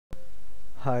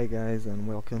Hi guys, and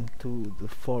welcome to the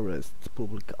Forest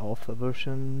public alpha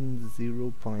version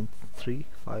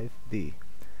 0.35d.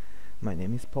 My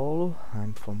name is Paulo,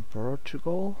 I'm from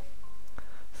Portugal,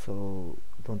 so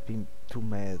don't be too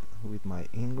mad with my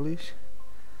English.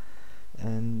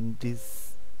 And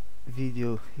this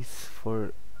video is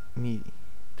for me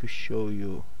to show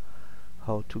you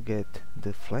how to get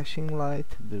the flashing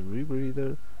light, the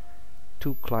rebreather,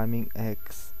 2 climbing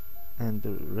eggs and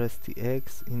the rusty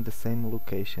eggs in the same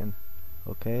location,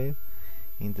 okay,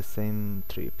 in the same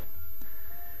trip.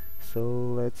 So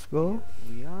let's go.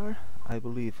 Here we are. I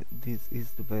believe this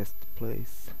is the best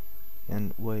place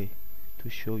and way to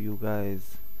show you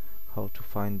guys how to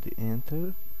find the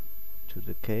enter to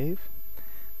the cave.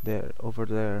 There, over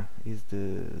there is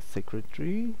the secret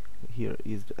tree, here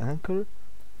is the anchor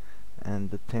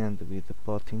and the tent with the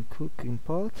potting cooking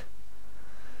pot,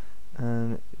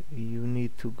 and you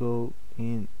need to go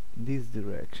in this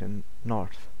direction,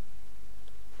 north,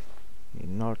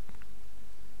 in north,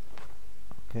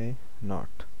 okay,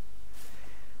 north,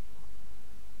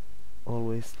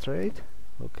 always straight,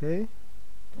 okay,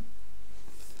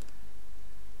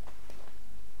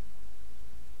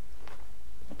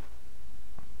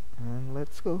 and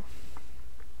let's go,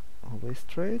 always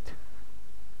straight.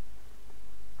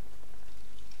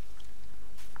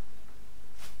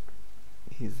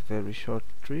 Is very short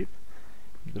trip.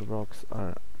 The rocks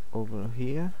are over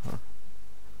here,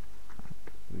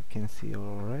 we can see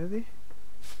already,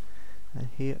 and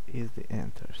here is the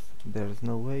enters. There's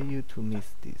no way you to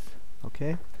miss this,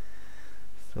 okay?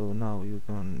 So now you're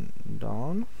going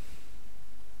down.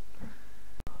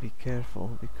 Be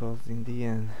careful, because in the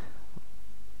end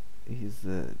is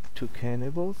 2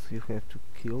 cannibals. You have to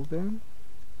kill them.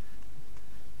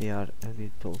 They are a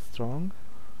little strong.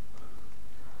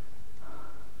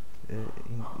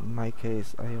 In my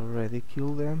case I already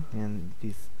killed them, and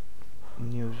this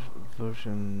new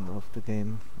version of the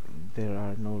game there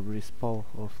are no respawn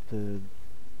of the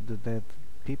dead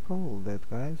people, dead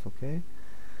guys, okay?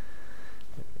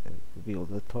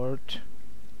 Build a torch,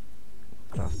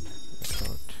 craft a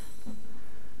torch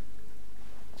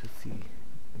to see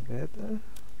better,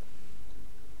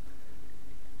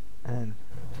 and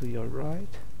to your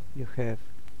right you have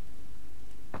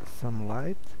some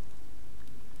light.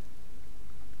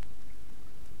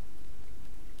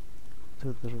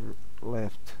 To the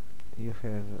left you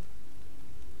have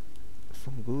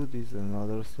some goodies and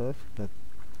other stuff that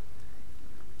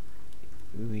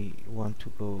we want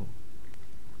to go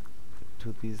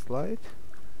to this light,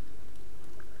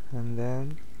 and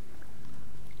then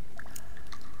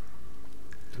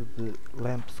to the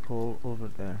lamp skull over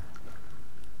there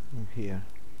in here,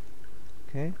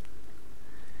 okay?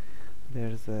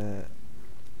 There's a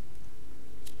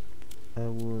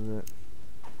wood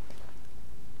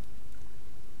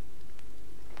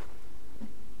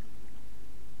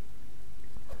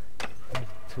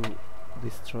to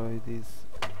destroy this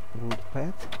wood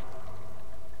path,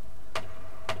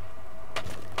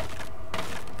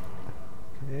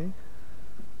 okay,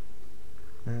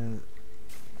 and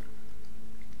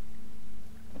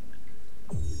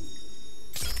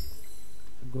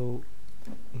go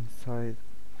inside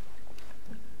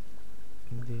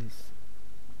this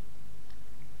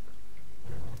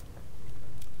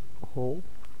hole,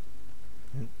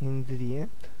 and in the end,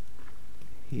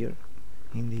 here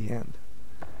in the end,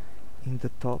 in the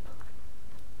top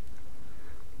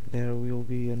there will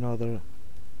be another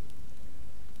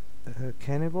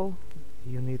cannibal.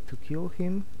 You need to kill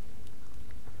him,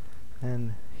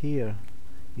 and here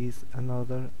is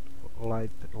another light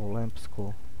or lamp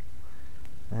skull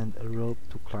and a rope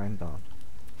to climb down.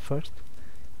 First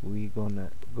we gonna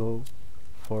go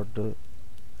for the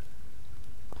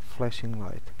flashing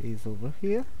light. Is over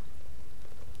here.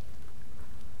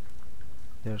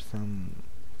 There's some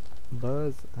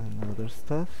buzz and other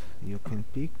stuff you can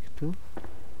pick too,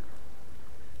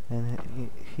 and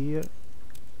here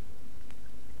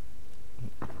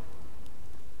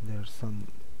there's some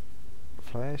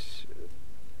flash,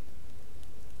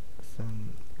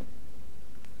 and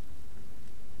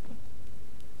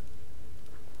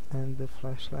the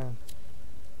flash lamp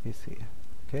is here,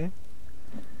 okay?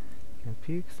 You can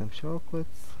pick some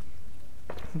chocolates,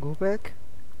 go back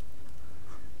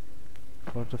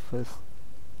for the first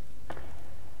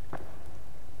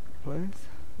place,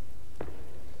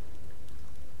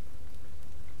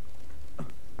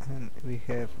 and we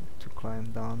have to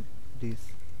climb down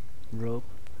this rope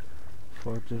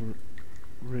for the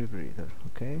rebreather,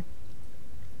 okay?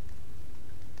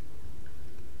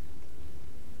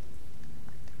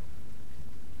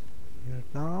 Here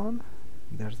down,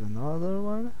 there's another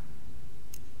one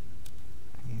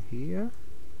in here,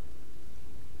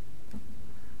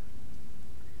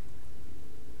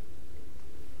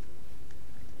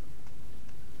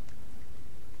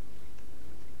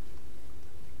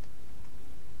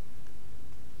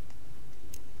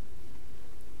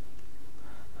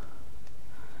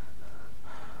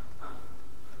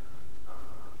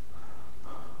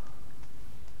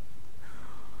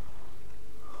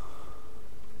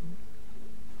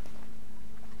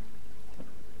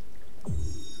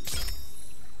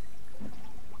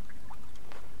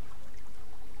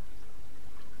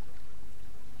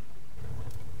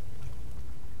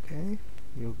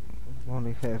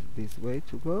 have this way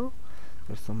to go.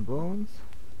 There's some bones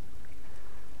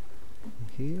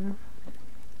here.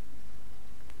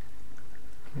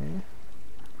 Okay,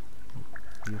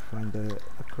 you find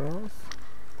a cross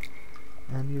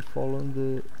and you follow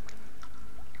the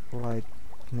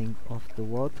lightning of the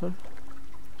water,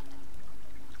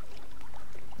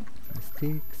 the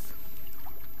sticks,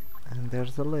 and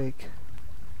there's a lake.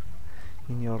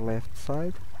 In your left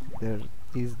side there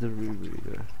is the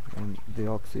rebreather and the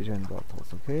oxygen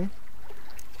bottles. Okay,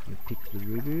 you pick the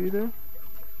rebreather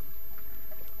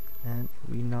and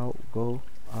we now go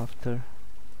after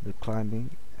the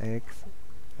climbing eggs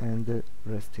and the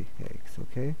rusty eggs.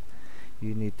 Okay,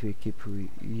 you need to equip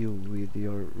you with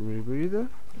your rebreather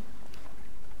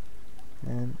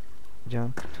and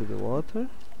jump to the water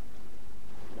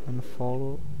and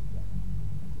follow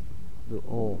the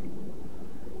hole,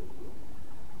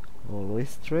 always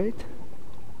straight.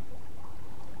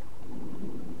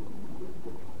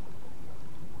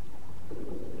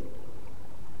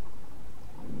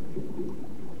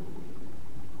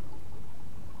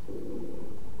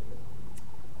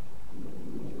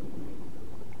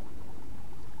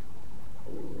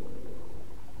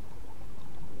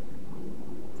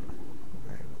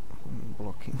 I'm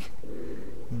blocking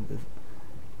in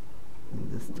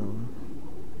the stone.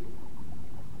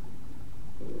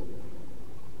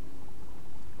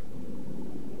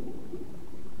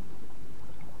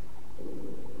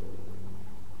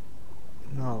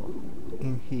 Now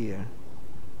in here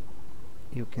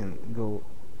you can go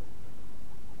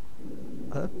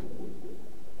up,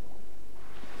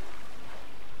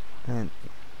 and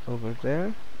over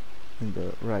there in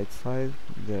the right side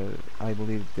there, I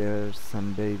believe there's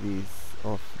some babies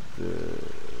of the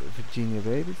Virginia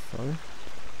babies, sorry,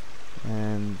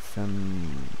 and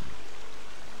some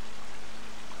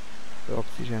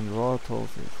oxygen bottles,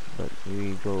 but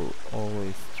we go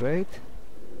always straight.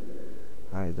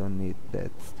 I don't need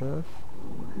that stuff.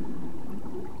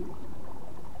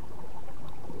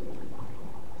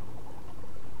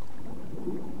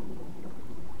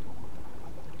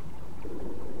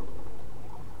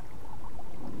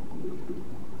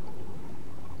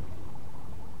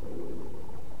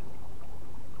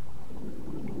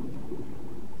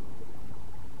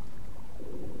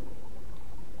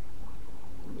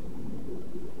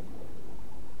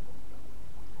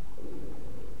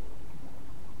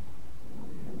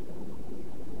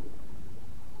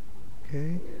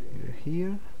 Okay, you're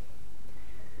here.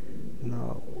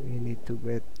 Now you need to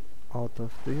get out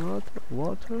of the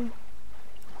water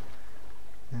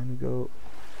and go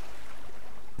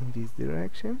in this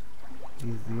direction.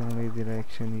 This is the only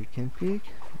direction you can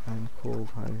pick. I'm cold,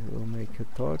 I will make a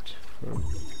torch for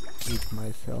it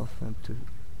myself and to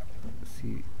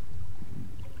see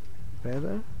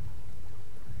better.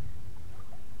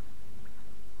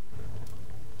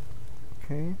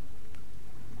 Okay,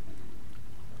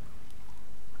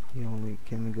 you only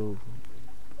can go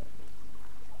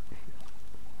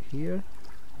here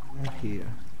and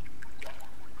here,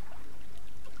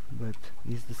 but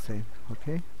it's the same.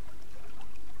 Okay,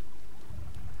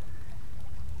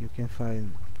 you can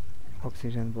find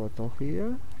oxygen bottle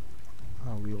here.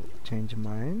 I will change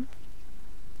mine.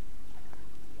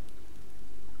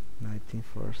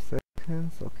 94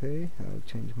 seconds. Okay, I'll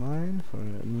change mine for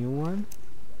a new one.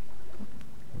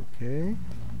 Okay,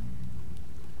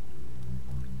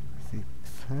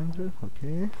 600.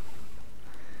 Okay,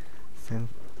 same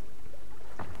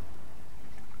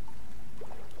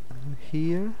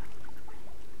here.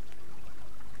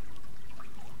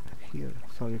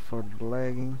 Sorry for the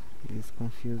lagging, it's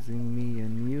confusing me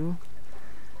and you.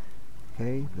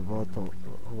 Okay, the bottle,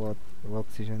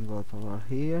 oxygen bottle are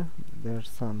here. There's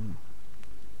some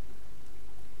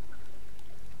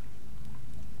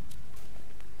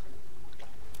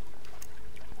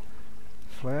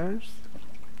flares,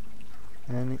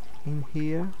 and in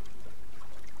here,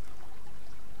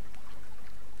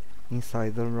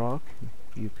 inside the rock,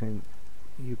 you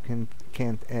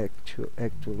can't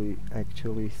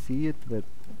actually see it, but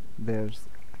there's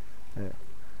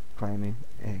climbing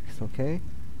eggs. Okay,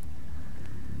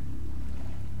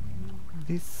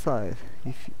 this side,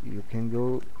 if you can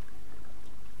go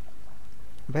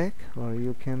back or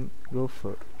you can go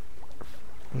for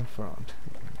in front.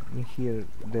 In here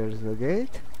there's a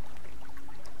gate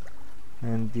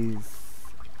and this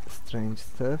strange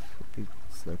stuff,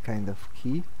 it's a kind of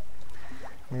key,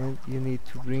 and you need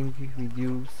to bring with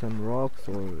you some rocks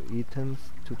or items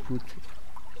to put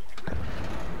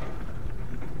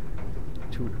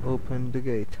to open the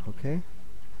gate. Okay,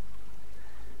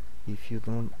 if you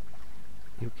don't,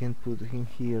 you can put in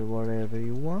here whatever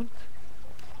you want,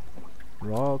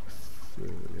 rocks,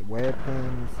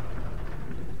 weapons,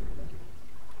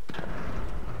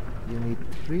 you need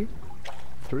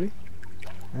three,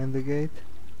 and the gate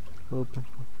open.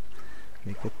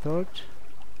 Make a torch.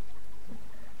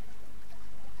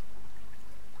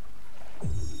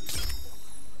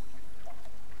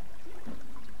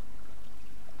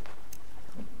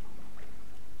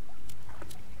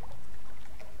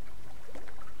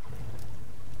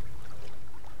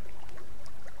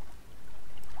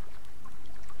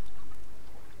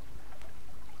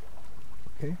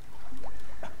 Okay.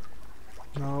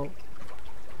 Now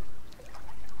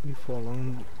we follow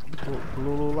the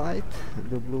blue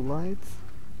lights,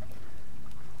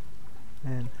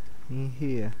 and in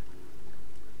here,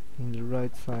 in the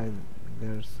right side,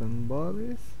 there's some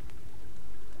bodies,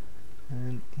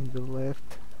 and in the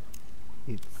left,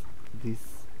 it's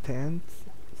this tent,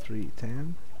 3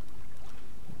 tent.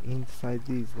 Inside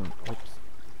this one, oops,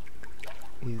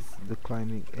 is the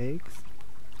climbing eggs.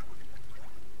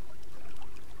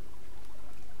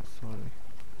 Sorry.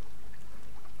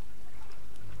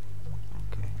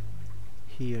 Okay.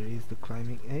 Here is the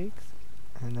climbing eggs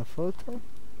and a photo.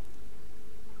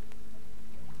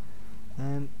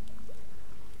 And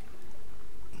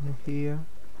in here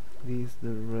is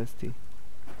the rusty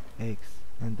eggs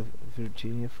and the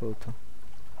Virginia photo.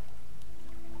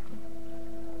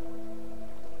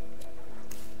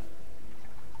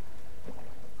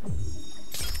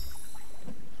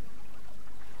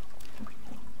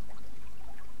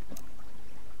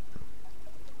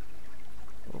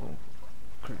 Oh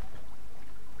crap.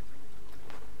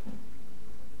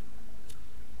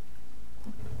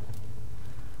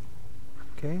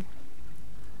 Okay,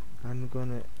 I'm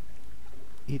gonna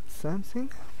eat something.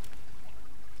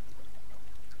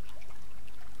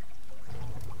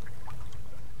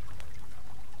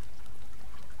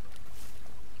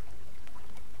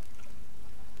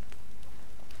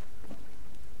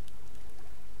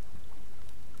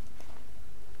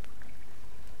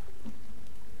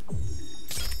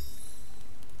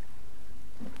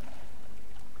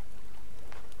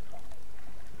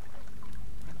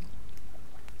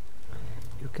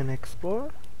 You can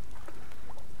explore.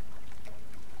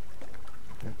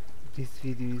 This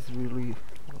video is really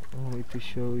only to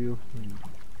show you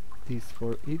these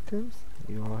 4 items.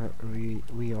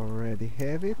 We already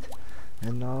have it,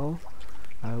 and now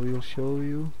I will show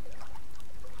you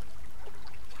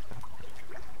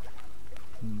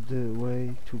the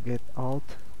way to get out,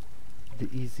 the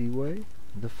easy way,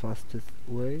 the fastest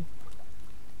way.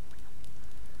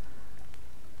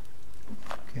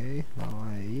 Okay, now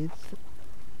I eat,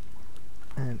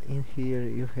 and in here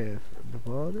you have the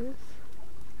bodies.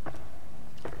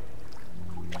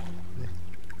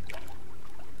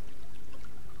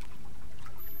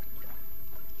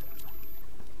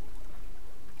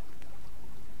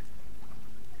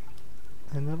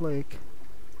 And a lake.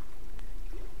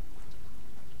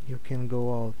 You can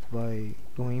go out by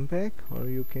going back, or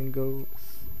you can go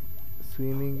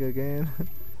swimming again.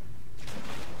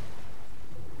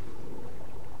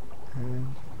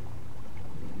 And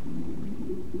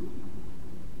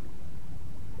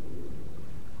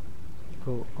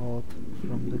go out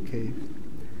from the cave.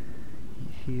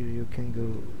 Here you can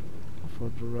go for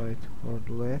the right or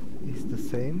the left. It's the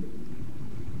same.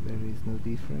 There is no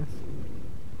difference.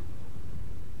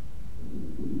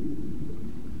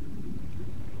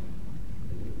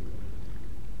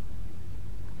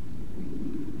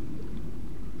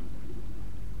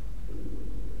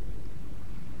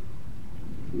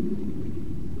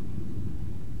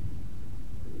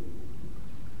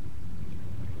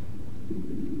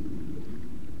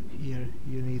 Here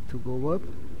you need to go up.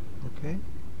 Okay, you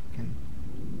can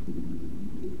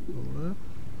go up.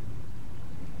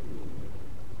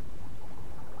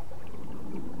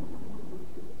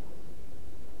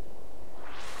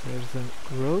 There's a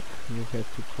rope you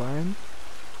have to climb.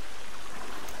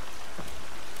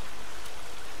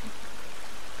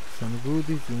 Some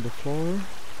goodies in the floor.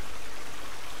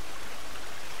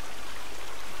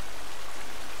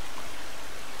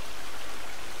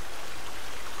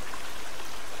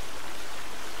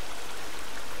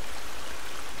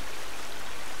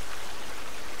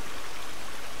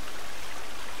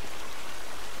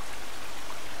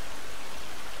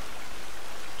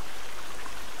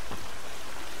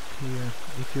 Here,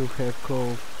 if you have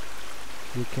coal,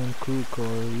 you can cook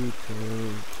or eat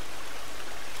or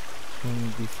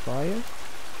in this fire.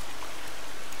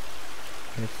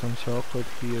 Have some chocolate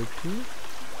here too,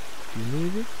 if you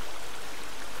need it.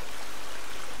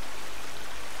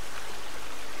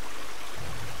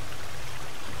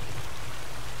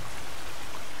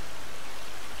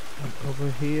 And over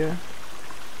here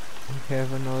we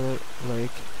have another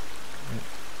lake.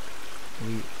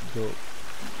 We go.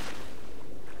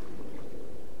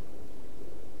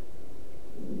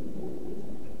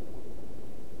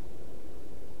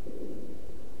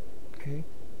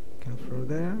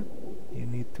 there, you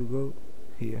need to go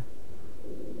here.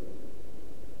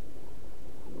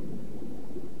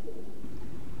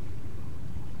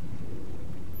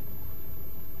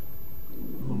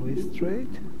 Always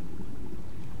straight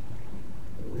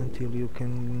until you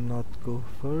cannot go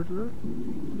further.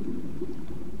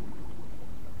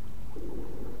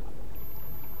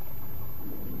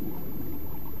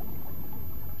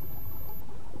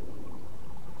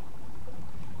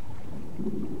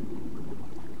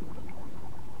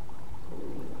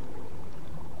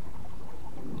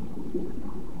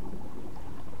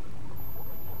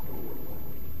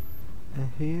 And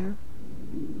here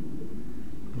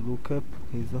you look up,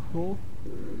 is a hole,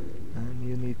 and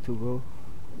you need to go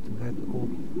to that hole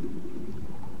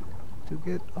to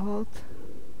get out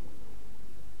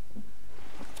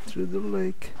through the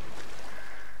lake.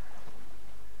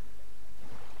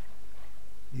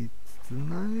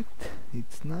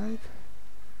 It's night.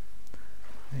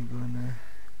 I'm gonna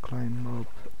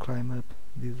climb up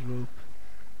this rope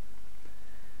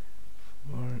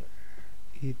for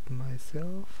it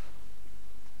myself.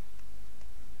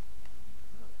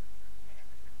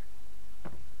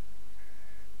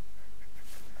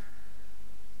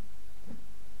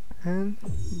 And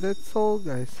that's all,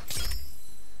 guys.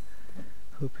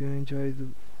 Hope you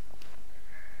enjoyed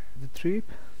the trip.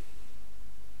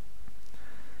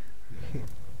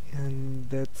 And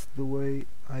that's the way,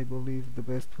 I believe, the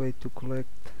best way to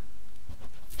collect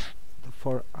the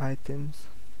 4 items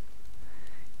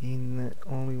in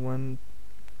only one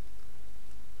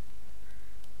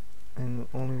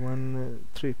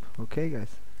trip. Okay,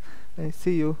 guys, I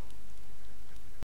see you.